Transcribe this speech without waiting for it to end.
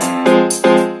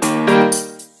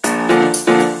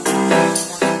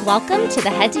Welcome to the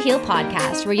Head to Heal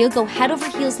podcast, where you'll go head over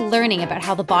heels learning about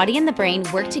how the body and the brain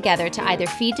work together to either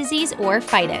feed disease or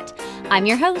fight it. I'm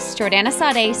your host, Jordana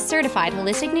Sade, certified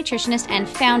holistic nutritionist and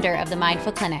founder of the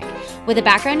Mindful Clinic. With a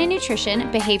background in nutrition,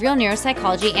 behavioral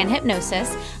neuropsychology, and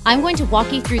hypnosis, I'm going to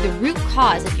walk you through the root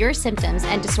cause of your symptoms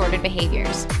and disordered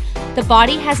behaviors. The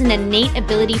body has an innate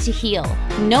ability to heal.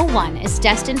 No one is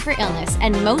destined for illness,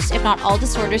 and most, if not all,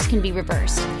 disorders can be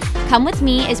reversed. Come with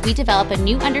me as we develop a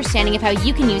new understanding of how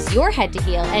you can use your head to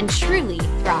heal and truly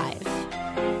thrive.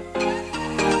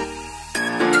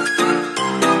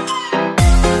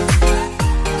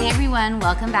 Hey everyone,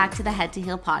 welcome back to the Head to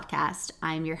Heal podcast.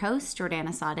 I'm your host,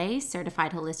 Jordana Sade,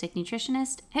 certified holistic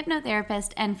nutritionist,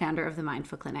 hypnotherapist, and founder of the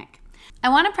Mindful Clinic. I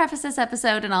want to preface this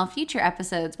episode and all future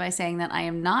episodes by saying that I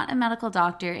am not a medical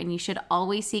doctor and you should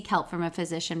always seek help from a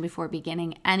physician before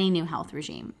beginning any new health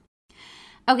regime.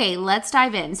 Okay, let's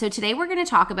dive in. So today we're going to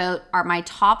talk about my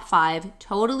top 5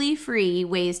 totally free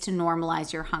ways to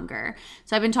normalize your hunger.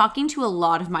 So I've been talking to a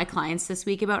lot of my clients this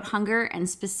week about hunger and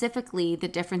specifically the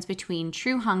difference between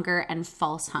true hunger and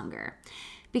false hunger.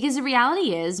 Because the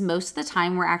reality is most of the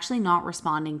time we're actually not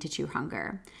responding to true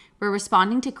hunger. We're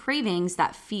responding to cravings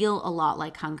that feel a lot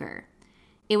like hunger.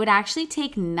 It would actually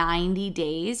take 90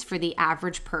 days for the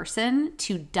average person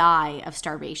to die of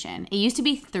starvation. It used to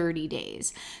be 30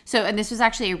 days. And this was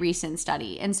actually a recent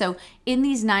study. And so in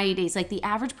these 90 days, like the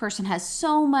average person has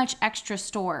so much extra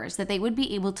stores that they would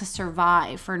be able to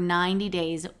survive for 90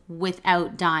 days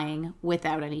without dying,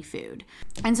 without any food.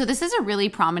 And so this is a really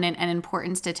prominent and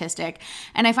important statistic.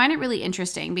 And I find it really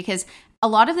interesting because a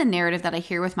lot of the narrative that I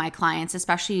hear with my clients,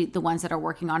 especially the ones that are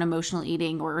working on emotional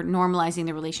eating or normalizing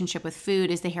the relationship with food,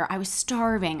 is they hear, I was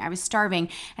starving.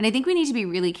 And I think we need to be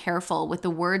really careful with the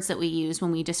words that we use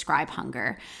when we describe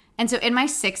hunger. And so in my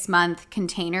 6-month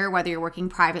container, whether you're working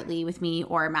privately with me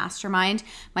or a mastermind,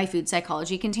 my food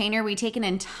psychology container, we take an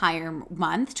entire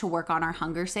month to work on our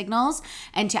hunger signals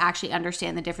and to actually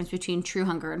understand the difference between true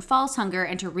hunger and false hunger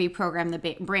and to reprogram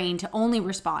the brain to only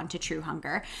respond to true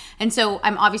hunger. And so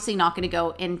I'm obviously not going to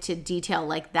go into detail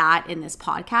like that in this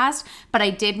podcast, but I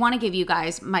did want to give you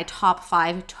guys my top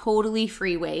 5 totally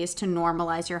free ways to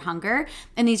normalize your hunger.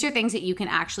 And these are things that you can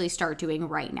actually start doing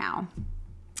right now.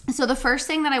 So the first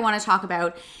thing that I want to talk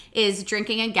about is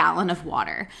drinking a gallon of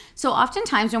water. So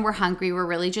oftentimes when we're hungry, we're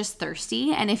really just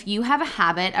thirsty. And if you have a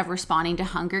habit of responding to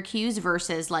hunger cues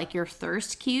versus like your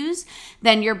thirst cues,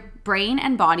 then your brain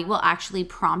and body will actually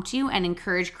prompt you and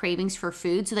encourage cravings for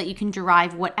food so that you can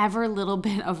derive whatever little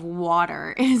bit of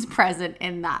water is present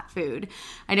in that food.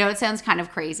 I know it sounds kind of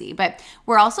crazy, but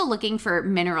we're also looking for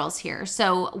minerals here.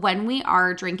 So when we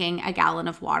are drinking a gallon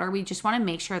of water, we just want to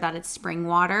make sure that it's spring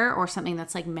water or something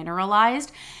that's like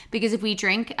mineralized, because if we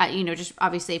drink, just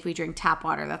obviously if we drink tap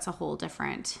water, that's a whole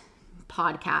different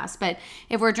podcast. But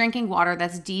if we're drinking water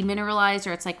that's demineralized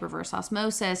or it's like reverse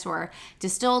osmosis or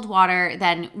distilled water,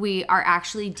 then we are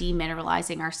actually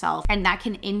demineralizing ourselves. And that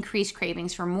can increase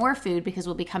cravings for more food because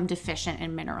we'll become deficient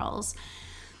in minerals.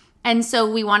 And so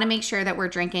we want to make sure that we're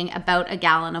drinking about a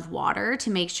gallon of water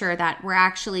to make sure that we're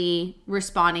actually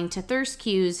responding to thirst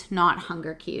cues, not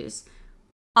hunger cues.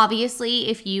 Obviously,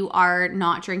 if you are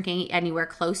not drinking anywhere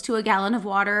close to a gallon of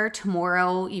water,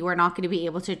 tomorrow you are not going to be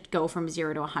able to go from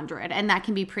 0 to 100. And that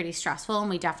can be pretty stressful. And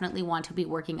we definitely want to be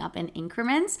working up in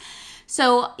increments.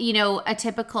 So, a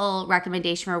typical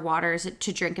recommendation for water is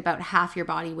to drink about half your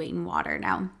body weight in water.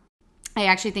 Now, I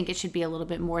actually think it should be a little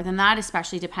bit more than that,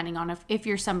 especially depending on if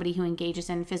you're somebody who engages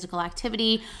in physical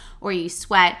activity or you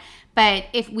sweat. But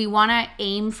if we want to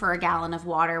aim for a gallon of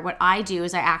water, what I do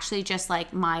is I actually just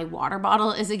like my water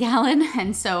bottle is a gallon.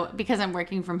 And so because I'm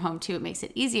working from home too, it makes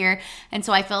it easier. And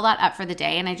so I fill that up for the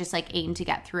day and I just like aim to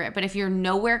get through it. But if you're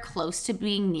nowhere close to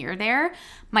being near there,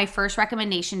 my first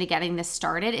recommendation to getting this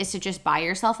started is to just buy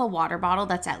yourself a water bottle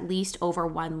that's at least over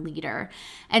 1 liter.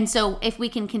 And so if we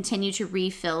can continue to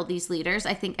refill these liters,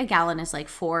 I think a gallon is like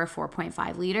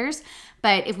 4.5 liters.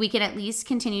 But if we can at least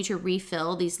continue to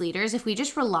refill these liters, if we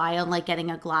just rely on like getting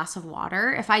a glass of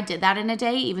water, if I did that in a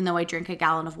day, even though I drink a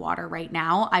gallon of water right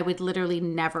now, I would literally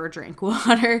never drink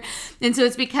water. And so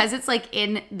it's because it's like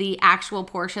in the actual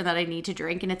portion that I need to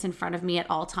drink and it's in front of me at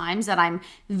all times that I'm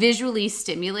visually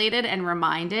stimulated and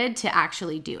reminded to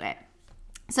actually do it.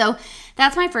 So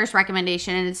that's my first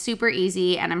recommendation, and it's super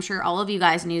easy, and I'm sure all of you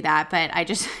guys knew that, but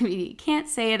you can't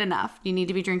say it enough. You need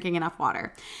to be drinking enough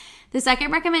water. The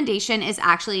second recommendation is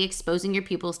actually exposing your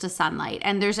pupils to sunlight.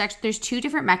 And there's 2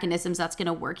 different mechanisms that's going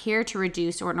to work here to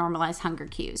reduce or normalize hunger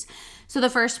cues. So the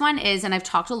first one is, and I've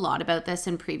talked a lot about this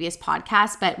in previous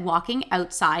podcasts, but walking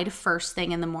outside first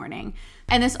thing in the morning.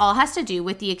 And this all has to do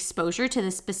with the exposure to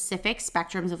the specific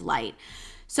spectrums of light.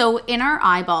 So in our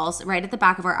eyeballs, right at the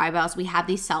back of our eyeballs, we have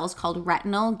these cells called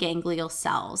retinal ganglial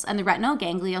cells. And the retinal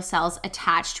ganglial cells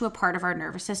attach to a part of our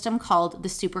nervous system called the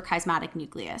suprachiasmatic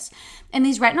nucleus. And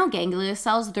these retinal ganglial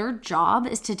cells, their job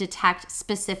is to detect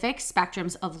specific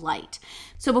spectrums of light.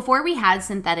 So before we had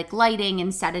synthetic lighting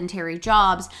and sedentary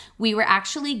jobs, we were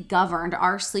actually governed,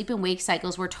 our sleep and wake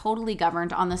cycles were totally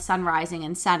governed on the sun rising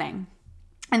and setting.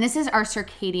 And this is our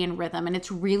circadian rhythm, and it's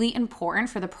really important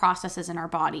for the processes in our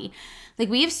body. Like,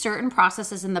 we have certain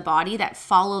processes in the body that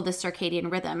follow the circadian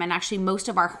rhythm, and actually most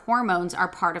of our hormones are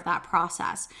part of that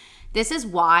process. This is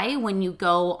why when you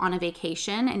go on a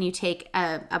vacation and you take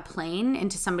a plane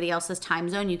into somebody else's time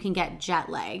zone, you can get jet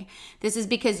lag. This is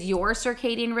because your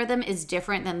circadian rhythm is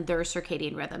different than their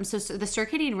circadian rhythm. So the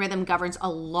circadian rhythm governs a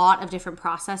lot of different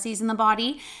processes in the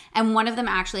body, and one of them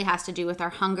actually has to do with our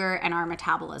hunger and our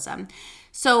metabolism.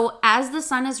 So as the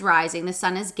sun is rising, the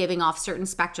sun is giving off certain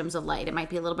spectrums of light. It might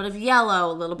be a little bit of yellow,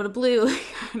 a little bit of blue.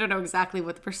 I don't know exactly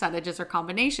what the percentages or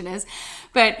combination is,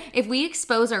 but if we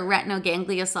expose our retinal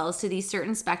ganglial cells to these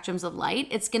certain spectrums of light,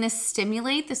 it's going to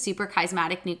stimulate the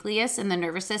suprachiasmatic nucleus in the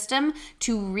nervous system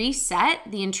to reset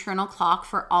the internal clock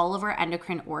for all of our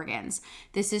endocrine organs.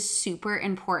 This is super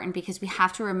important because we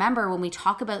have to remember when we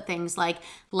talk about things like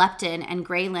leptin and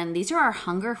ghrelin, these are our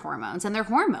hunger hormones, and they're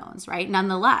hormones, right?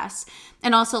 Nonetheless.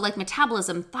 And also like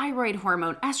metabolism, thyroid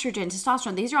hormone, estrogen,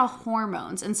 testosterone, these are all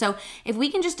hormones. And so if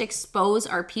we can just expose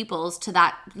our pupils to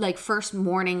that like first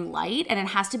morning light, and it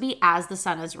has to be as the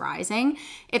sun is rising.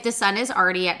 If the sun is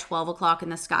already at 12 o'clock in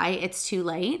the sky, it's too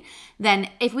late. Then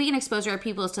if we can expose our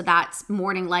pupils to that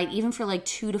morning light, even for like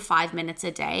 2 to 5 minutes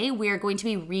a day, we are going to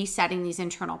be resetting these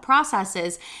internal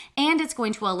processes, and it's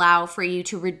going to allow for you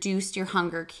to reduce your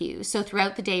hunger cues. So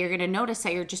throughout the day, you're going to notice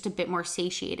that you're just a bit more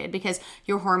satiated because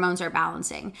your hormones are balancing.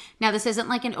 Now, this isn't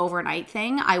like an overnight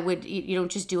thing. You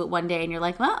don't just do it one day and you're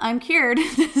like, well, I'm cured.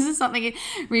 This is something,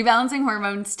 rebalancing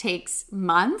hormones takes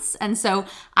months. And so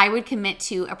I would commit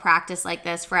to a practice like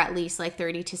this for at least like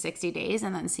 30 to 60 days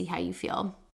and then see how you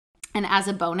feel. And as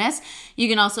a bonus, you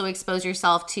can also expose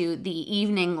yourself to the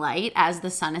evening light as the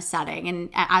sun is setting. And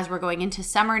as we're going into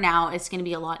summer now, it's going to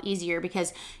be a lot easier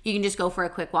because you can just go for a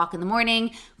quick walk in the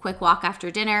morning, quick walk after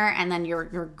dinner, and then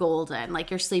you're golden. Like,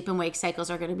 your sleep and wake cycles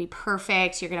are going to be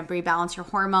perfect. You're going to rebalance your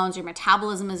hormones. Your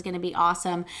metabolism is going to be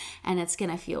awesome, and it's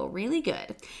going to feel really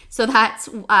good. So that's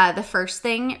the first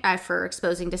thing for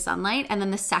exposing to sunlight. And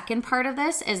then the second part of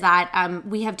this is that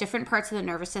we have different parts of the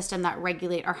nervous system that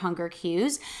regulate our hunger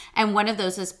cues. And one of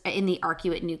those is in the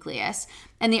arcuate nucleus.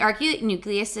 And the arcuate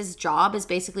nucleus's job is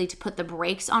basically to put the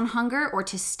brakes on hunger or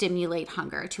to stimulate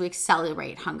hunger, to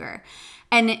accelerate hunger.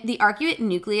 And the arcuate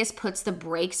nucleus puts the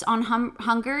brakes on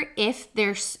hunger if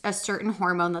there's a certain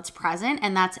hormone that's present,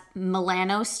 and that's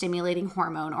melanostimulating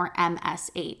hormone, or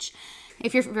MSH.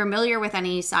 If you're familiar with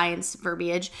any science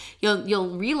verbiage,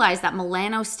 you'll realize that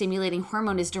melanostimulating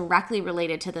hormone is directly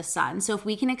related to the sun. So if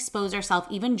we can expose ourselves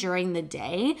even during the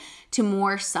day to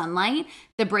more sunlight,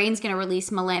 the brain's going to release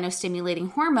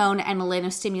melanostimulating hormone, and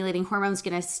melanostimulating hormone is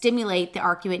going to stimulate the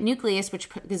arcuate nucleus, which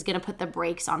is going to put the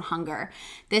brakes on hunger.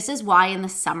 This is why in the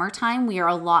summertime we are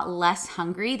a lot less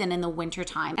hungry than in the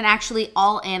wintertime. And actually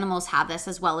all animals have this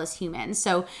as well as humans.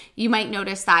 So you might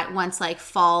notice that once like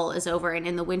fall is over and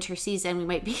in the winter season, we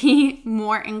might be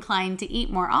more inclined to eat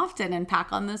more often and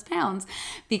pack on those pounds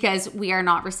because we are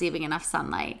not receiving enough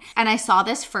sunlight. And I saw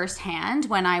this firsthand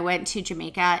when I went to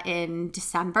Jamaica in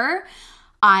December.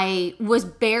 I was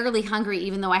barely hungry,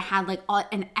 even though I had like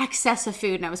an excess of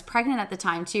food, and I was pregnant at the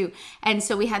time too. And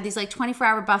so we had these like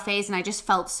 24-hour buffets, and I just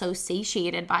felt so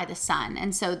satiated by the sun.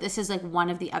 And so this is like one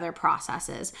of the other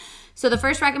processes. So the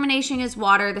first recommendation is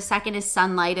water. The second is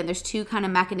sunlight, and there's two kind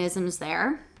of mechanisms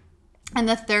there. And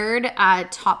the third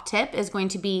top tip is going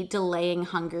to be delaying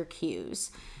hunger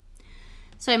cues.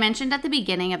 So I mentioned at the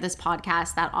beginning of this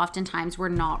podcast that oftentimes we're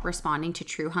not responding to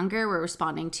true hunger, we're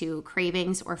responding to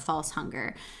cravings or false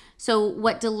hunger. So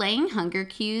what delaying hunger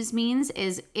cues means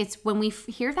is it's when we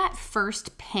hear that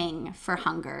first ping for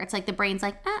hunger. It's like the brain's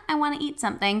like, I want to eat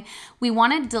something. We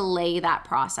want to delay that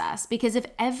process, because if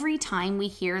every time we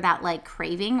hear that like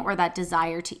craving or that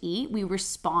desire to eat, we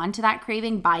respond to that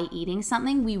craving by eating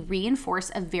something, we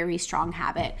reinforce a very strong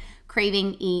habit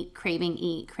craving, eat, craving,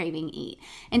 eat, craving, eat,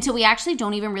 until we actually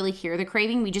don't even really hear the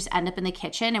craving. We just end up in the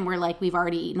kitchen and we're like, we've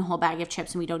already eaten a whole bag of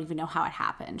chips and we don't even know how it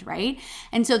happened, right?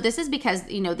 And so this is because,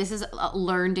 this is a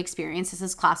learned experience. This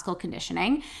is classical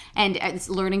conditioning and it's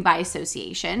learning by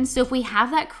association. So if we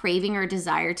have that craving or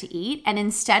desire to eat, and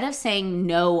instead of saying,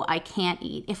 no, I can't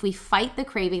eat, if we fight the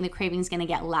craving is going to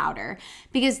get louder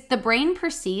because the brain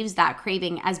perceives that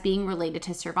craving as being related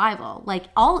to survival. Like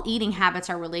all eating habits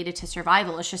are related to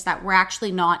survival. It's just that we're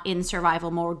actually not in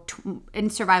survival mode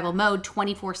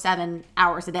 24/7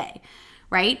 hours a day,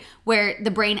 right? Where the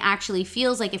brain actually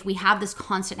feels like if we have this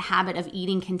constant habit of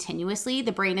eating continuously,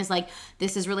 the brain is like,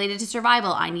 this is related to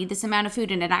survival. I need this amount of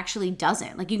food. And it actually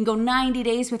doesn't. Like you can go 90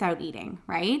 days without eating,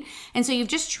 right? And so you've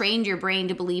just trained your brain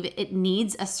to believe it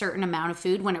needs a certain amount of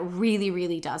food when it really,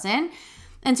 really doesn't.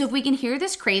 And so if we can hear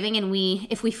this craving and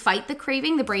if we fight the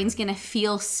craving, the brain's going to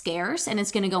feel scarce and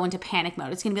it's going to go into panic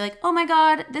mode. It's going to be like, oh my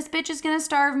God, this bitch is going to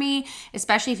starve me.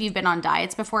 Especially if you've been on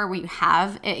diets before where you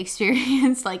have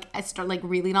experienced like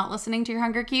really not listening to your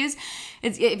hunger cues.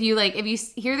 It's if you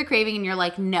hear the craving and you're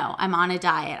like, no, I'm on a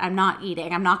diet. I'm not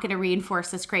eating. I'm not going to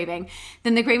reinforce this craving.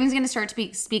 Then the craving is going to start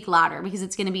to speak louder because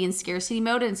it's going to be in scarcity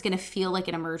mode and it's going to feel like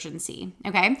an emergency.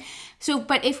 Okay. So,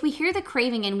 but if we hear the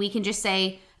craving and we can just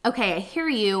say, okay, I hear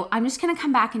you. I'm just going to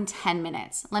come back in 10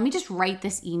 minutes. Let me just write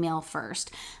this email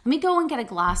first. Let me go and get a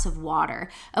glass of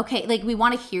water. Okay, like we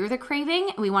want to hear the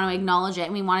craving, we want to acknowledge it,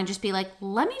 and we want to just be like,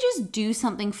 let me just do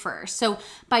something first. So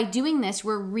by doing this,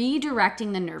 we're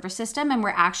redirecting the nervous system and we're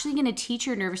actually going to teach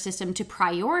your nervous system to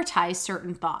prioritize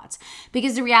certain thoughts.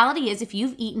 Because the reality is if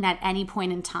you've eaten at any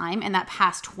point in time in that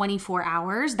past 24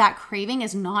 hours, that craving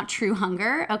is not true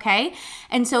hunger, okay?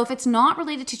 And so if it's not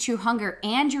related to true hunger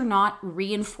and you're not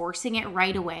reinforcing it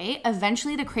right away,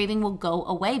 eventually the craving will go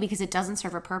away because it doesn't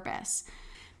serve a purpose.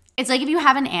 It's like if you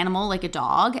have an animal like a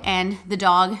dog and the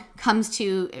dog comes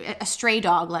to a stray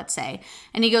dog, let's say,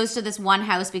 and he goes to this one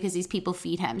house because these people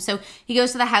feed him. So he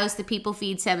goes to the house, the people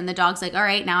feeds him, and the dog's like, all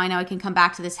right, now I know I can come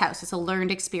back to this house. It's a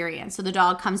learned experience. So the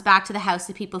dog comes back to the house,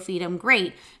 the people feed him.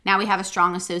 Great. Now we have a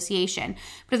strong association.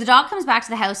 But if the dog comes back to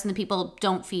the house and the people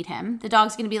don't feed him, the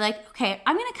dog's going to be like, okay,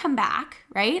 I'm going to come back,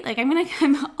 right? Like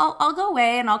I'll go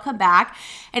away and I'll come back.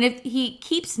 And if he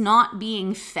keeps not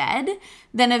being fed,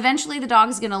 then eventually the dog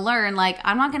is going to learn, like,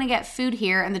 I'm not going to get food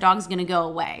here and the dog's going to go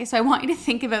away. So I want you to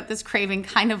think about this craving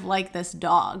kind of like this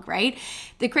dog, right?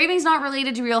 The craving's not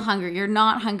related to real hunger. You're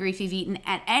not hungry if you've eaten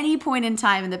at any point in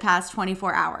time in the past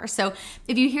 24 hours. So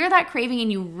if you hear that craving and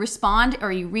you respond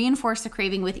or you reinforce the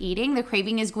craving with eating, the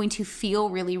craving is going to feel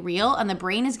really real and the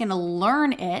brain is going to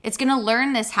learn it. It's going to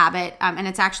learn this habit, and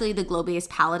it's actually the globius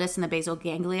pallidus and the basal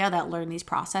ganglia that learn these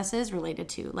processes related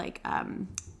to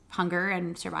hunger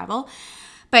and survival.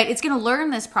 But it's going to learn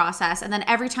this process, and then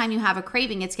every time you have a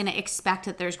craving, it's going to expect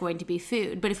that there's going to be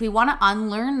food. But if we want to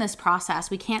unlearn this process,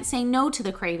 we can't say no to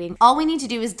the craving. All we need to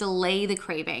do is delay the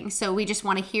craving. So we just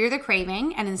want to hear the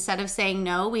craving, and instead of saying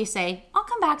no, we say, I'll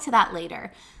come back to that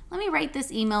later. Let me write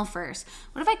this email first.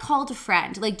 What if I called a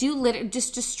friend?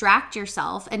 Just distract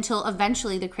yourself until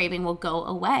eventually the craving will go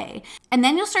away. And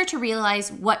then you'll start to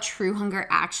realize what true hunger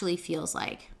actually feels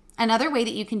like. Another way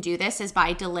that you can do this is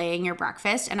by delaying your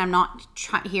breakfast. And I'm not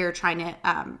trying to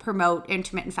promote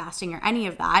intermittent fasting or any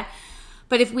of that.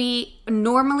 But if we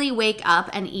normally wake up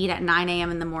and eat at 9 a.m.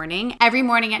 in the morning, every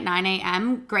morning at 9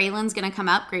 a.m., ghrelin's going to come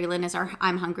up. Ghrelin is our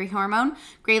I'm hungry hormone.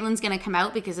 Ghrelin's going to come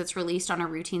out because it's released on a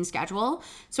routine schedule.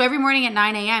 So every morning at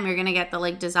 9 a.m., you're going to get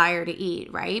the desire to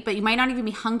eat, right? But you might not even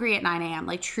be hungry at 9 a.m.,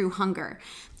 like true hunger.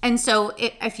 And so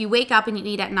if you wake up and you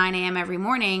eat at 9 a.m. every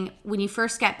morning, when you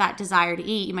first get that desire to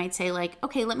eat, you might say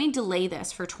okay, let me delay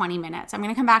this for 20 minutes. I'm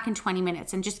going to come back in 20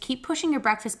 minutes and just keep pushing your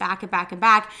breakfast back and back and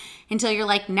back until you're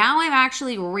like, now I'm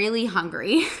actually really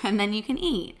hungry, and then you can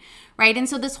eat, right? And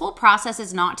so this whole process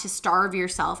is not to starve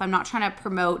yourself. I'm not trying to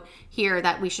promote here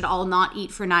that we should all not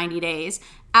eat for 90 days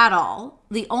at all.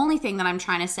 The only thing that I'm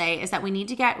trying to say is that we need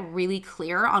to get really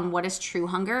clear on what is true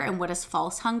hunger and what is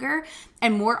false hunger.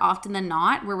 And more often than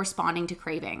not, we're responding to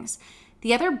cravings.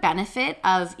 The other benefit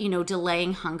of,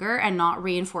 delaying hunger and not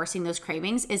reinforcing those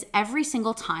cravings is every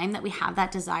single time that we have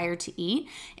that desire to eat,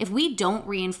 if we don't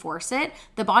reinforce it,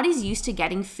 the body's used to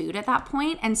getting food at that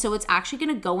point. And so it's actually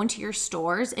going to go into your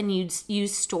stores and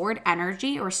use stored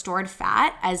energy or stored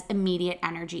fat as immediate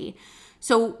energy.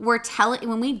 So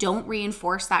when we don't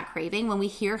reinforce that craving, when we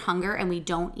hear hunger and we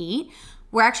don't eat,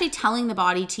 we're actually telling the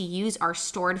body to use our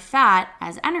stored fat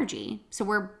as energy. So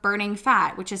we're burning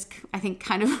fat, which is, I think,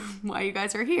 kind of why you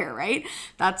guys are here, right?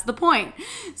 That's the point.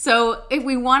 So if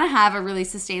we want to have a really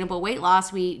sustainable weight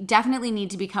loss, we definitely need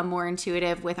to become more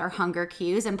intuitive with our hunger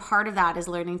cues. And part of that is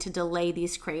learning to delay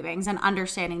these cravings and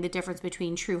understanding the difference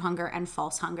between true hunger and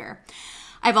false hunger.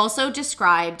 I've also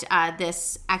described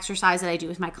this exercise that I do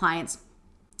with my clients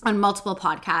on multiple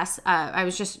podcasts. I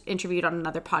was just interviewed on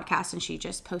another podcast and she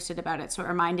just posted about it, so it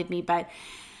reminded me. But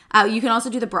you can also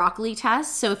do the broccoli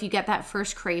test. So if you get that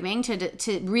first craving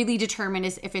to really determine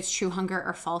if it's true hunger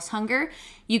or false hunger,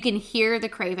 you can hear the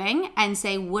craving and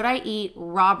say, would I eat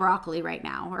raw broccoli right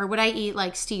now? Or would I eat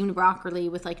like steamed broccoli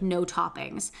with like no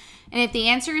toppings? And if the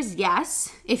answer is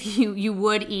yes, if you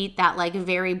would eat that like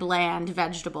very bland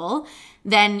vegetable,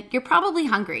 then you're probably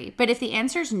hungry. But if the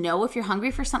answer is no, if you're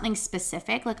hungry for something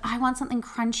specific, like I want something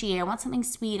crunchy, I want something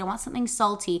sweet, I want something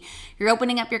salty, you're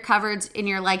opening up your cupboards and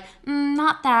you're like,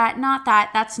 not that,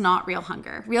 that's not real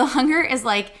hunger. Real hunger is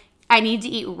like, I need to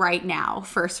eat right now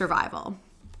for survival.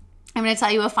 I'm going to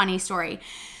tell you a funny story.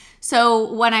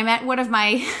 So when I met one of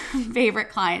my favorite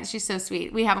clients, she's so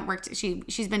sweet. We haven't worked,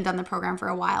 she's been done the program for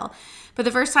a while. But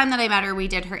the first time that I met her, we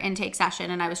did her intake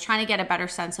session and I was trying to get a better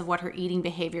sense of what her eating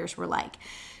behaviors were like.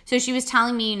 So she was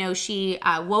telling me, she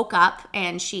woke up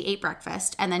and she ate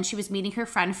breakfast and then she was meeting her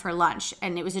friend for lunch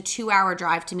and it was a 2-hour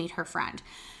drive to meet her friend.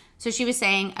 So she was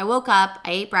saying, I woke up,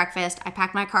 I ate breakfast, I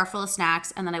packed my car full of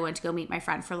snacks, and then I went to go meet my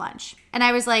friend for lunch. And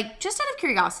I was like, just out of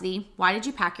curiosity, why did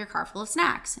you pack your car full of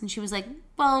snacks? And she was like,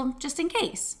 well, just in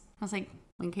case. I was like,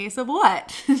 in case of what?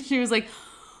 She was like,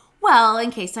 well, in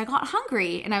case I got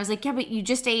hungry. And I was like, yeah, but you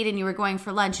just ate and you were going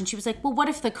for lunch. And she was like, well, what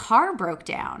if the car broke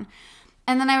down?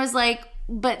 And then I was like,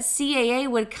 but CAA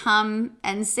would come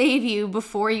and save you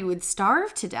before you would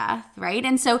starve to death, right?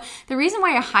 And so the reason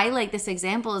why I highlight this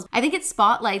example is I think it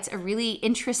spotlights a really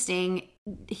interesting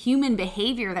human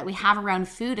behavior that we have around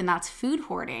food, and that's food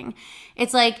hoarding.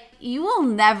 It's like you will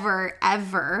never,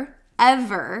 ever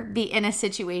be in a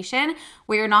situation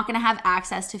where you're not going to have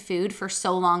access to food for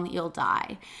so long that you'll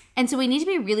die. And so we need to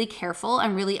be really careful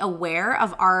and really aware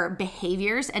of our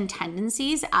behaviors and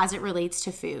tendencies as it relates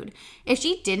to food. If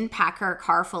she didn't pack her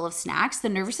car full of snacks, the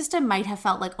nervous system might have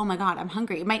felt like, oh my God, I'm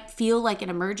hungry. It might feel like an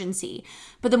emergency.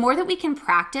 But the more that we can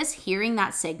practice hearing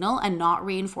that signal and not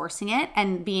reinforcing it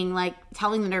and being like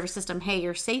telling the nervous system, hey,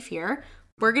 you're safe here,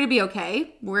 we're going to be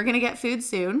okay. We're going to get food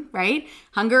soon, right?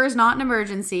 Hunger is not an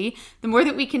emergency. The more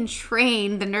that we can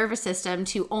train the nervous system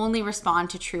to only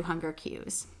respond to true hunger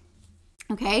cues.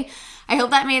 Okay, I hope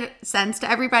that made sense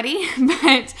to everybody.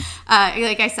 But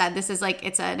like I said, this is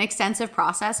it's an extensive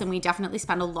process and we definitely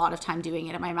spend a lot of time doing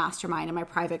it at my mastermind and my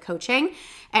private coaching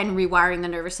and rewiring the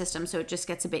nervous system so it just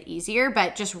gets a bit easier.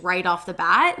 But just right off the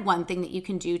bat, one thing that you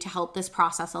can do to help this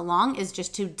process along is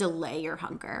just to delay your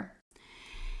hunger.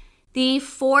 The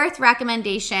fourth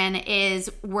recommendation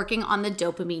is working on the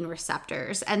dopamine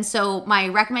receptors. And so my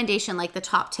recommendation, like the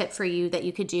top tip for you that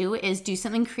you could do, is do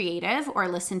something creative or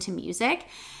listen to music.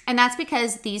 And that's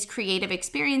because these creative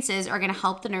experiences are going to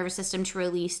help the nervous system to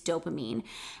release dopamine.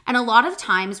 And a lot of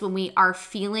times when we are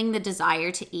feeling the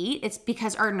desire to eat, it's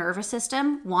because our nervous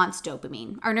system wants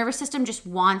dopamine. Our nervous system just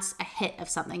wants a hit of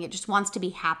something. It just wants to be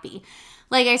happy.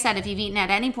 Like I said, if you've eaten at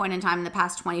any point in time in the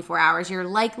past 24 hours, you're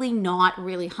likely not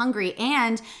really hungry,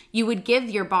 and you would give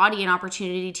your body an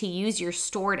opportunity to use your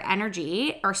stored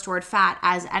energy or stored fat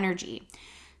as energy.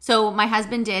 So my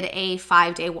husband did a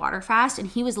 5-day water fast and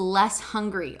he was less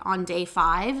hungry on day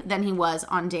 5 than he was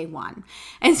on day 1.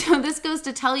 And so this goes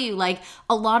to tell you,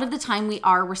 a lot of the time we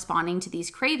are responding to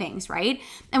these cravings, right?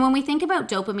 And when we think about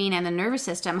dopamine and the nervous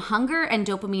system, hunger and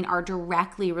dopamine are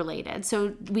directly related.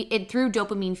 So through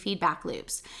dopamine feedback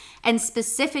loops, and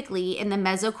specifically in the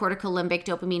mesocortical limbic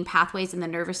dopamine pathways in the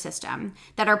nervous system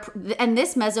and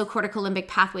this mesocortical limbic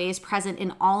pathway is present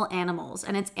in all animals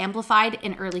and it's amplified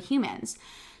in early humans.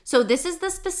 So this is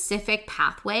the specific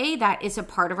pathway that is a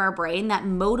part of our brain that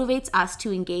motivates us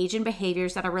to engage in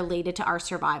behaviors that are related to our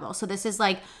survival. So this is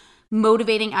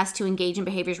motivating us to engage in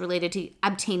behaviors related to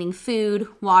obtaining food,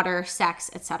 water,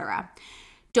 sex, etc.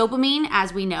 Dopamine,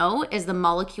 as we know, is the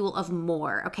molecule of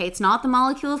more, okay? It's not the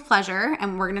molecule of pleasure,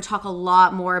 and we're gonna talk a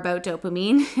lot more about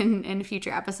dopamine in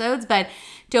future episodes, but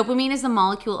dopamine is the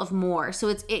molecule of more.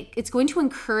 So it's going to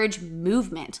encourage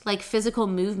movement, like physical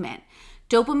movement.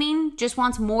 Dopamine just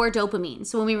wants more dopamine.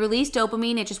 So when we release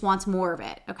dopamine, it just wants more of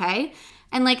it, okay?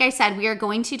 And like I said, we are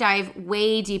going to dive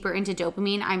way deeper into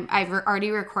dopamine. I've already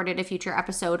recorded a future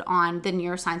episode on the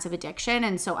neuroscience of addiction,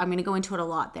 and so I'm going to go into it a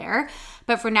lot there.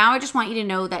 But for now, I just want you to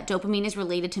know that dopamine is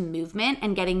related to movement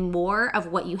and getting more of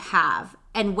what you have.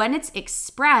 And when it's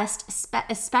expressed,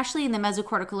 especially in the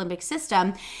mesocortical limbic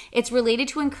system, it's related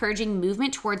to encouraging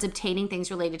movement towards obtaining things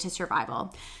related to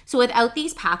survival. So without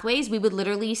these pathways, we would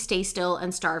literally stay still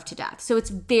and starve to death. So it's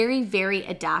very, very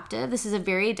adaptive. This is a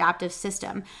very adaptive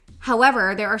system.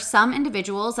 However, there are some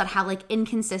individuals that have like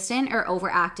inconsistent or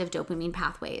overactive dopamine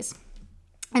pathways.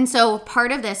 And so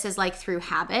part of this is like through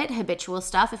habit, habitual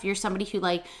stuff. If you're somebody who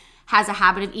like has a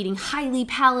habit of eating highly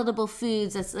palatable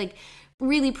foods, that's like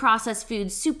really processed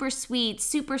foods, super sweet,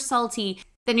 super salty,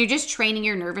 then you're just training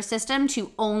your nervous system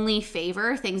to only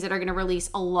favor things that are going to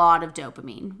release a lot of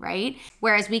dopamine, right?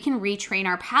 Whereas we can retrain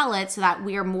our palate so that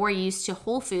we are more used to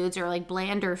whole foods or like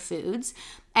blander foods.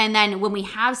 And then when we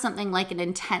have something like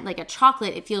like a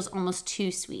chocolate, it feels almost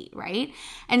too sweet, right?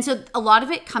 And so a lot of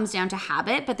it comes down to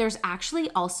habit, but there's actually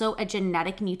also a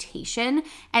genetic mutation.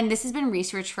 And this has been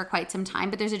researched for quite some time,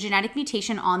 but there's a genetic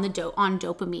mutation on on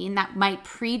dopamine that might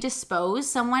predispose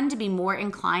someone to be more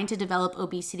inclined to develop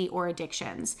obesity or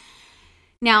addictions.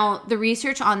 Now, the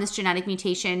research on this genetic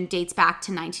mutation dates back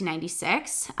to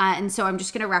 1996. And so I'm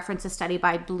just going to reference a study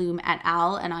by Bloom et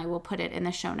al., and I will put it in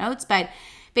the show notes. But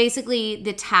basically,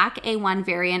 the TAC-A1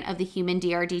 variant of the human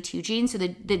DRD2 gene, so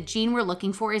the gene we're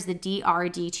looking for is the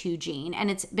DRD2 gene,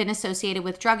 and it's been associated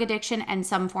with drug addiction and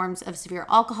some forms of severe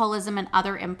alcoholism and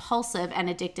other impulsive and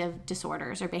addictive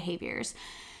disorders or behaviors.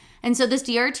 And so this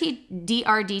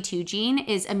DRD2 gene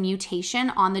is a mutation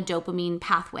on the dopamine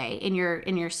pathway in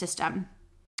your system.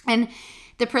 And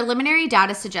the preliminary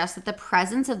data suggests that the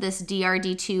presence of this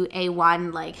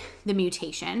DRD2A1, like the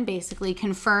mutation, basically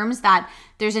confirms that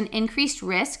there's an increased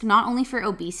risk not only for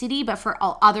obesity, but for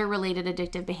all other related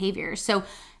addictive behaviors. So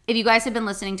if you guys have been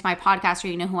listening to my podcast or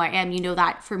you know who I am, you know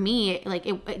that for me, like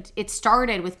it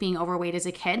started with being overweight as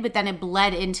a kid, but then it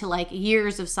bled into like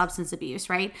years of substance abuse,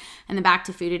 right? And then back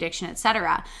to food addiction,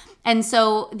 etc. And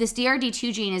so this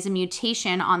DRD2 gene is a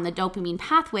mutation on the dopamine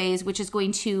pathways, which is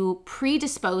going to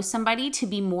predispose somebody to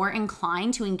be more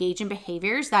inclined to engage in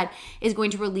behaviors that is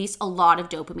going to release a lot of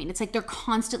dopamine. It's like they're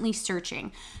constantly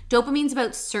searching. Dopamine's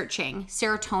about searching.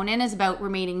 Serotonin is about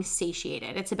remaining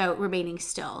satiated. It's about remaining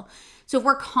still. So if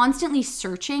we're constantly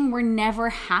searching, we're never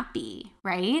happy,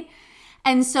 right?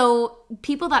 And so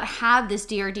people that have this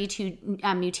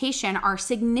DRD2 mutation are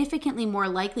significantly more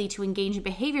likely to engage in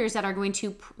behaviors that are going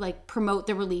to like promote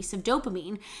the release of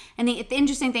dopamine. And the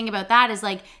interesting thing about that is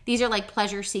like these are like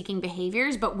pleasure-seeking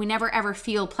behaviors, but we never ever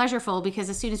feel pleasureful because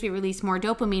as soon as we release more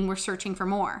dopamine, we're searching for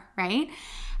more, right?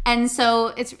 And so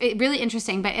it's really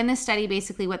interesting. But in this study,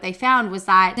 basically what they found was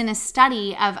that in a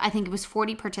study of, I think it was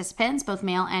 40 participants, both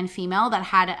male and female, that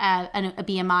had a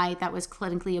BMI that was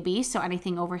clinically obese, so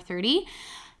anything over 30,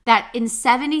 that in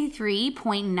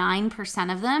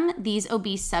 73.9% of them, these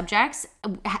obese subjects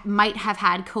might have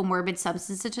had comorbid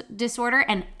substance disorder.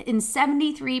 And in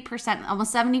 73%,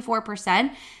 almost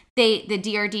 74%, the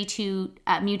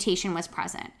DRD2 mutation was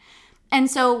present.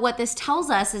 And so what this tells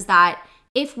us is that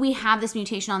if we have this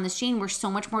mutation on this gene, we're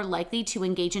so much more likely to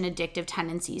engage in addictive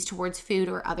tendencies towards food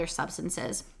or other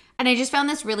substances. And I just found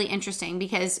this really interesting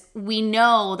because we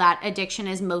know that addiction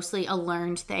is mostly a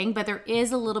learned thing, but there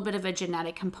is a little bit of a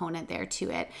genetic component there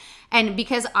to it. And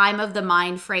because I'm of the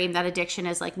mind frame that addiction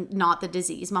is like not the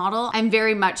disease model, I'm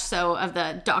very much so of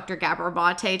the Dr. Gabor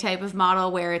Mate type of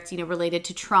model where it's, related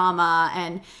to trauma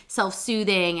and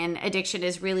self-soothing, and addiction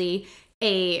is really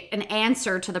an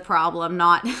answer to the problem,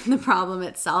 not the problem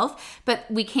itself. But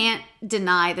we can't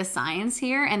deny the science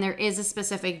here, and there is a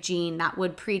specific gene that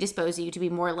would predispose you to be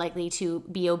more likely to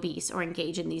be obese or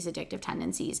engage in these addictive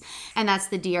tendencies, and that's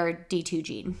the DRD2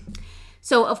 gene.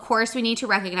 So of course we need to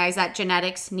recognize that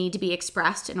genetics need to be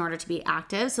expressed in order to be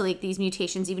active. So like these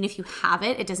mutations, even if you have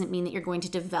it, it doesn't mean that you're going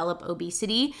to develop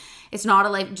obesity. It's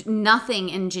not nothing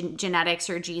in genetics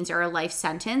or genes are a life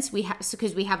sentence.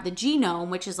 Because we have the genome,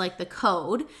 which is like the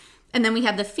code, and then we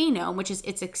have the phenome, which is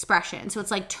its expression. So it's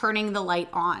like turning the light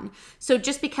on. So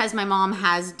just because my mom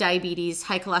has diabetes,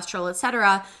 high cholesterol,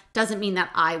 etc., doesn't mean that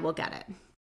I will get it.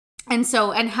 And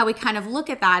how we kind of look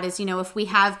at that is, if we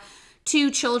have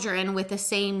two children with the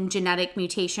same genetic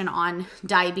mutation on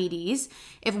diabetes,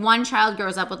 if one child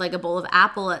grows up with like a bowl of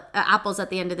apples at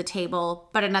the end of the table,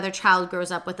 but another child grows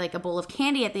up with like a bowl of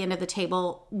candy at the end of the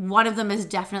table, one of them is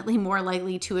definitely more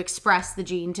likely to express the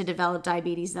gene to develop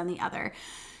diabetes than the other.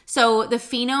 So the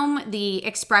phenome, the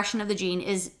expression of the gene,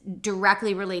 is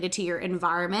directly related to your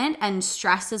environment, and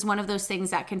stress is one of those things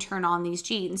that can turn on these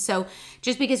genes. So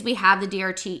just because we have the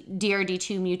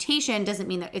DRD2 mutation doesn't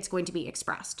mean that it's going to be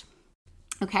expressed.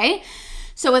 Okay,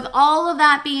 so with all of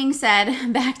that being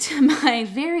said, back to my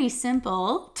very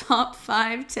simple top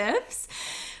 5 tips.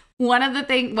 One of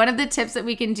the tips that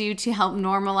we can do to help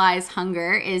normalize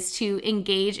hunger is to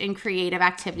engage in creative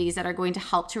activities that are going to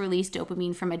help to release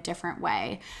dopamine from a different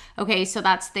way. Okay, so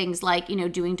that's things like,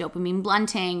 doing dopamine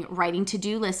blunting, writing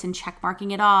to-do lists and check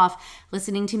marking it off,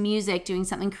 listening to music, doing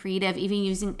something creative, even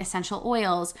using essential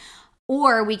oils.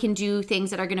 Or we can do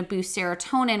things that are going to boost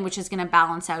serotonin, which is going to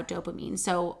balance out dopamine.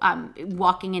 So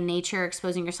walking in nature,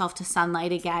 exposing yourself to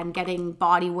sunlight again, getting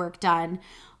body work done,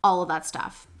 all of that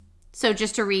stuff. So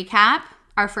just to recap,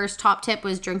 our first top tip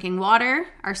was drinking water.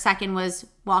 Our second was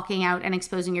walking out and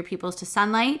exposing your pupils to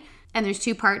sunlight. And there's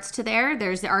two parts to there.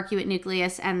 There's the arcuate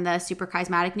nucleus and the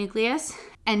suprachiasmatic nucleus.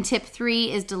 And tip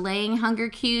 3 is delaying hunger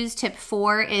cues. Tip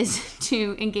 4 is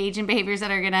to engage in behaviors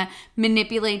that are going to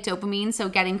manipulate dopamine, so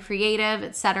getting creative,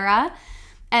 etc.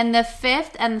 And the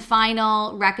fifth and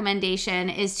final recommendation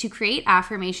is to create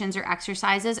affirmations or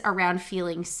exercises around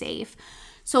feeling safe.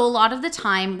 So a lot of the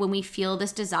time when we feel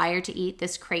this desire to eat,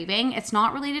 this craving, it's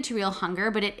not related to real hunger,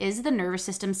 but it is the nervous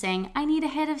system saying, I need a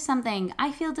hit of something.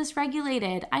 I feel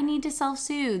dysregulated. I need to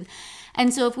self-soothe.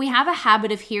 And so if we have a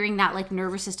habit of hearing that like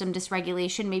nervous system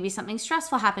dysregulation, maybe something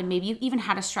stressful happened, maybe you even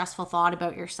had a stressful thought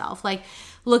about yourself, like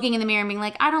looking in the mirror and being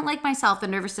like, I don't like myself, the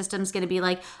nervous system's going to be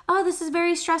like, oh, this is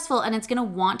very stressful. And it's going to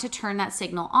want to turn that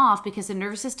signal off because the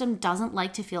nervous system doesn't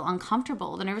like to feel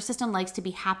uncomfortable. The nervous system likes to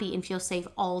be happy and feel safe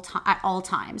at all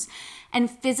times. And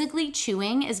physically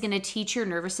chewing is going to teach your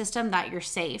nervous system that you're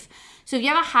safe. So if you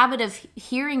have a habit of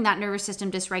hearing that nervous system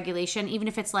dysregulation, even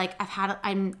if it's like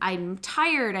I'm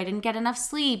tired, I didn't get enough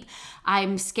sleep,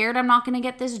 I'm scared I'm not going to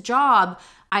get this job,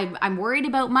 I'm worried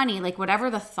about money, like whatever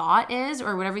the thought is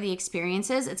or whatever the experience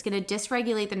is, it's going to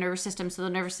dysregulate the nervous system. So the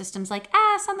nervous system's like,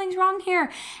 something's wrong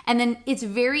here. And then it's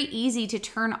very easy to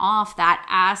turn off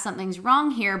that, something's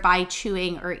wrong here by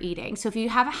chewing or eating. So if you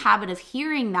have a habit of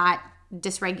hearing that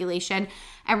dysregulation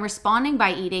and responding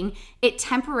by eating, it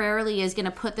temporarily is going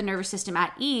to put the nervous system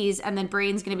at ease, and then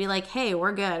brain's going to be like, hey,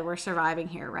 we're good, we're surviving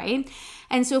here, right?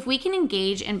 And so if we can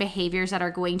engage in behaviors that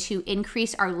are going to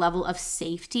increase our level of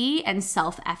safety and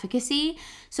self-efficacy,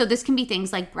 so this can be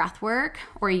things like breath work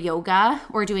or yoga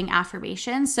or doing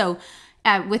affirmations. So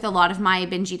with a lot of my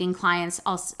binge eating clients,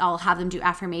 I'll have them do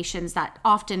affirmations that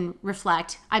often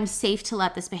reflect, I'm safe to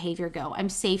let this behavior go. I'm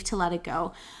safe to let it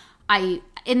go.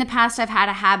 In the past, I've had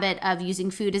a habit of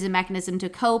using food as a mechanism to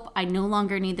cope. I no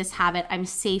longer need this habit. I'm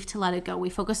safe to let it go. We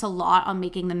focus a lot on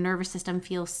making the nervous system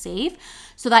feel safe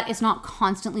so that it's not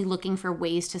constantly looking for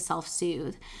ways to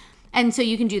self-soothe. And so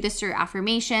you can do this through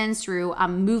affirmations, through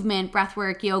movement,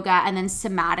 breathwork, yoga, and then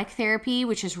somatic therapy,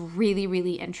 which is really,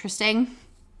 really interesting.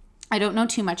 I don't know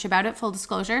too much about it, full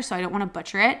disclosure, so I don't want to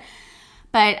butcher it.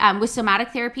 But with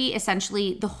somatic therapy,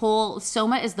 essentially the whole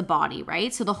soma is the body,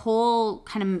 right? So the whole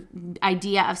kind of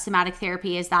idea of somatic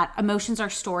therapy is that emotions are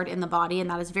stored in the body, and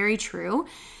that is very true.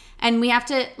 And we have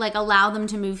to like allow them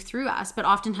to move through us, but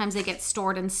oftentimes they get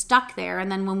stored and stuck there. And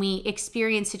then when we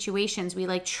experience situations, we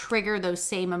like trigger those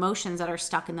same emotions that are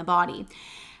stuck in the body.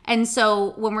 And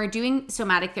so when we're doing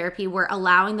somatic therapy, we're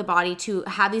allowing the body to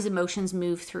have these emotions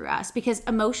move through us, because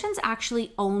emotions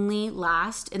actually only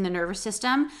last in the nervous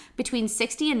system between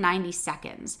 60 and 90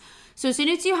 seconds. So as soon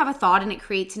as you have a thought and it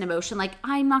creates an emotion like,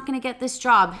 I'm not going to get this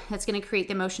job, that's going to create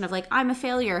the emotion of like, I'm a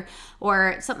failure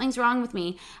or something's wrong with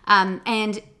me.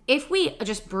 And if we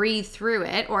just breathe through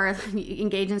it or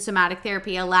engage in somatic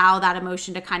therapy, allow that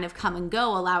emotion to kind of come and go,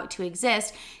 allow it to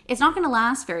exist, it's not going to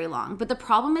last very long. But the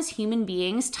problem is human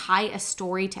beings tie a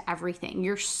story to everything.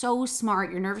 You're so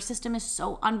smart. Your nervous system is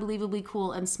so unbelievably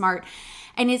cool and smart.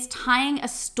 And it's tying a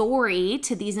story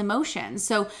to these emotions.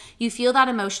 So you feel that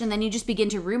emotion and then you just begin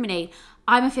to ruminate.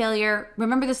 I'm a failure.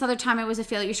 Remember this other time I was a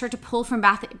failure. You start to pull from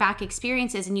back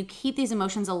experiences, and you keep these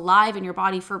emotions alive in your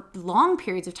body for long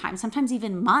periods of time, sometimes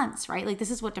even months, right? Like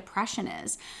this is what depression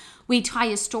is. We tie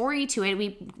a story to it.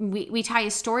 We tie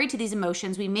a story to these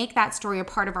emotions. We make that story a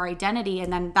part of our identity,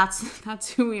 and then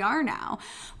that's who we are now.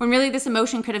 When really this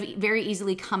emotion could have very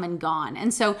easily come and gone.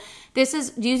 And so this is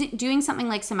doing something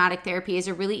like somatic therapy is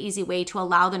a really easy way to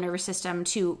allow the nervous system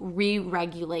to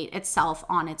re-regulate itself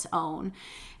on its own.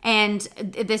 And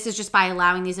this is just by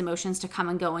allowing these emotions to come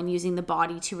and go and using the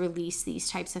body to release these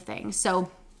types of things. So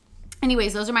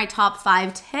anyways, those are my top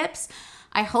 5 tips.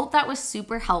 I hope that was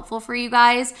super helpful for you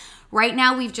guys. Right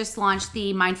now, we've just launched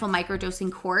the Mindful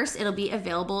Microdosing course. It'll be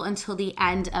available until the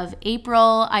end of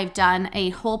April. I've done a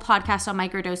whole podcast on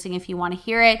microdosing if you want to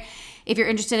hear it. If you're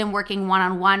interested in working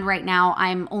one-on-one right now,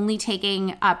 I'm only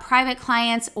taking private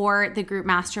clients or the group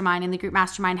mastermind, and the group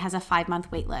mastermind has a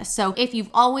 5-month wait list. So if you've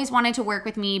always wanted to work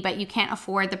with me, but you can't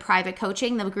afford the private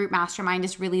coaching, the group mastermind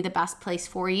is really the best place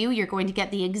for you. You're going to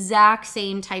get the exact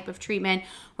same type of treatment.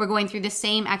 We're going through the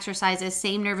same exercises,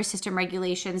 same nervous system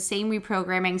regulations, same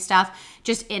reprogramming stuff,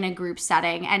 just in a group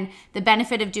setting. And the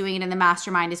benefit of doing it in the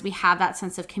mastermind is we have that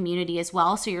sense of community as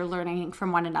well. So you're learning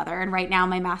from one another. And right now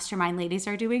my mastermind ladies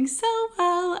are doing so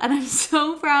well, and I'm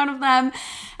so proud of them,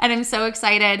 and I'm so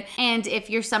excited. And if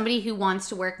you're somebody who wants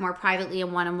to work more privately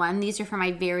and one-on-one, these are for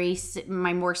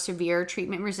my more severe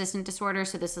treatment-resistant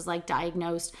disorders. So this is like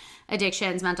diagnosed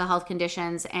addictions, mental health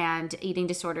conditions, and eating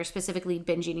disorders, specifically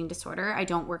binge eating disorder. I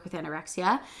don't work with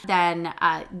anorexia. Then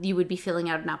you would be filling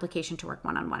out an application to work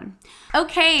one-on-one.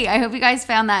 Okay, I hope you guys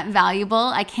found that valuable.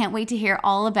 I can't wait to hear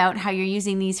all about how you're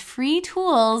using these free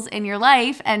tools in your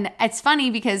life. And it's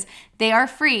funny because they are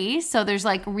free, so there's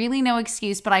like really no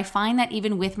excuse, but I find that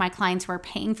even with my clients who are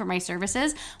paying for my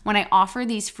services, when I offer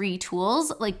these free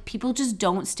tools, like people just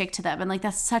don't stick to them. And like,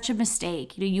 that's such a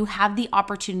mistake. You know, you have the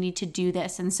opportunity to do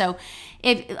this. And so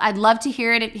I'd love to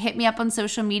hear it. Hit me up on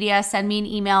social media, send me an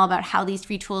email about how these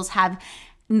free tools have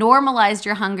normalized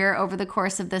your hunger over the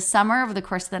course of this summer, over the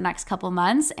course of the next couple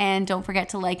months. And don't forget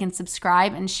to like and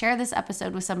subscribe and share this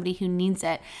episode with somebody who needs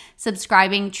it.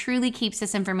 Subscribing truly keeps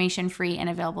this information free and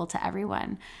available to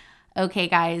everyone. Okay,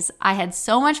 guys, I had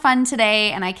so much fun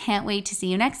today, and I can't wait to see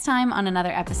you next time on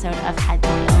another episode of Head to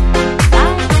Heel.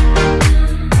 Bye.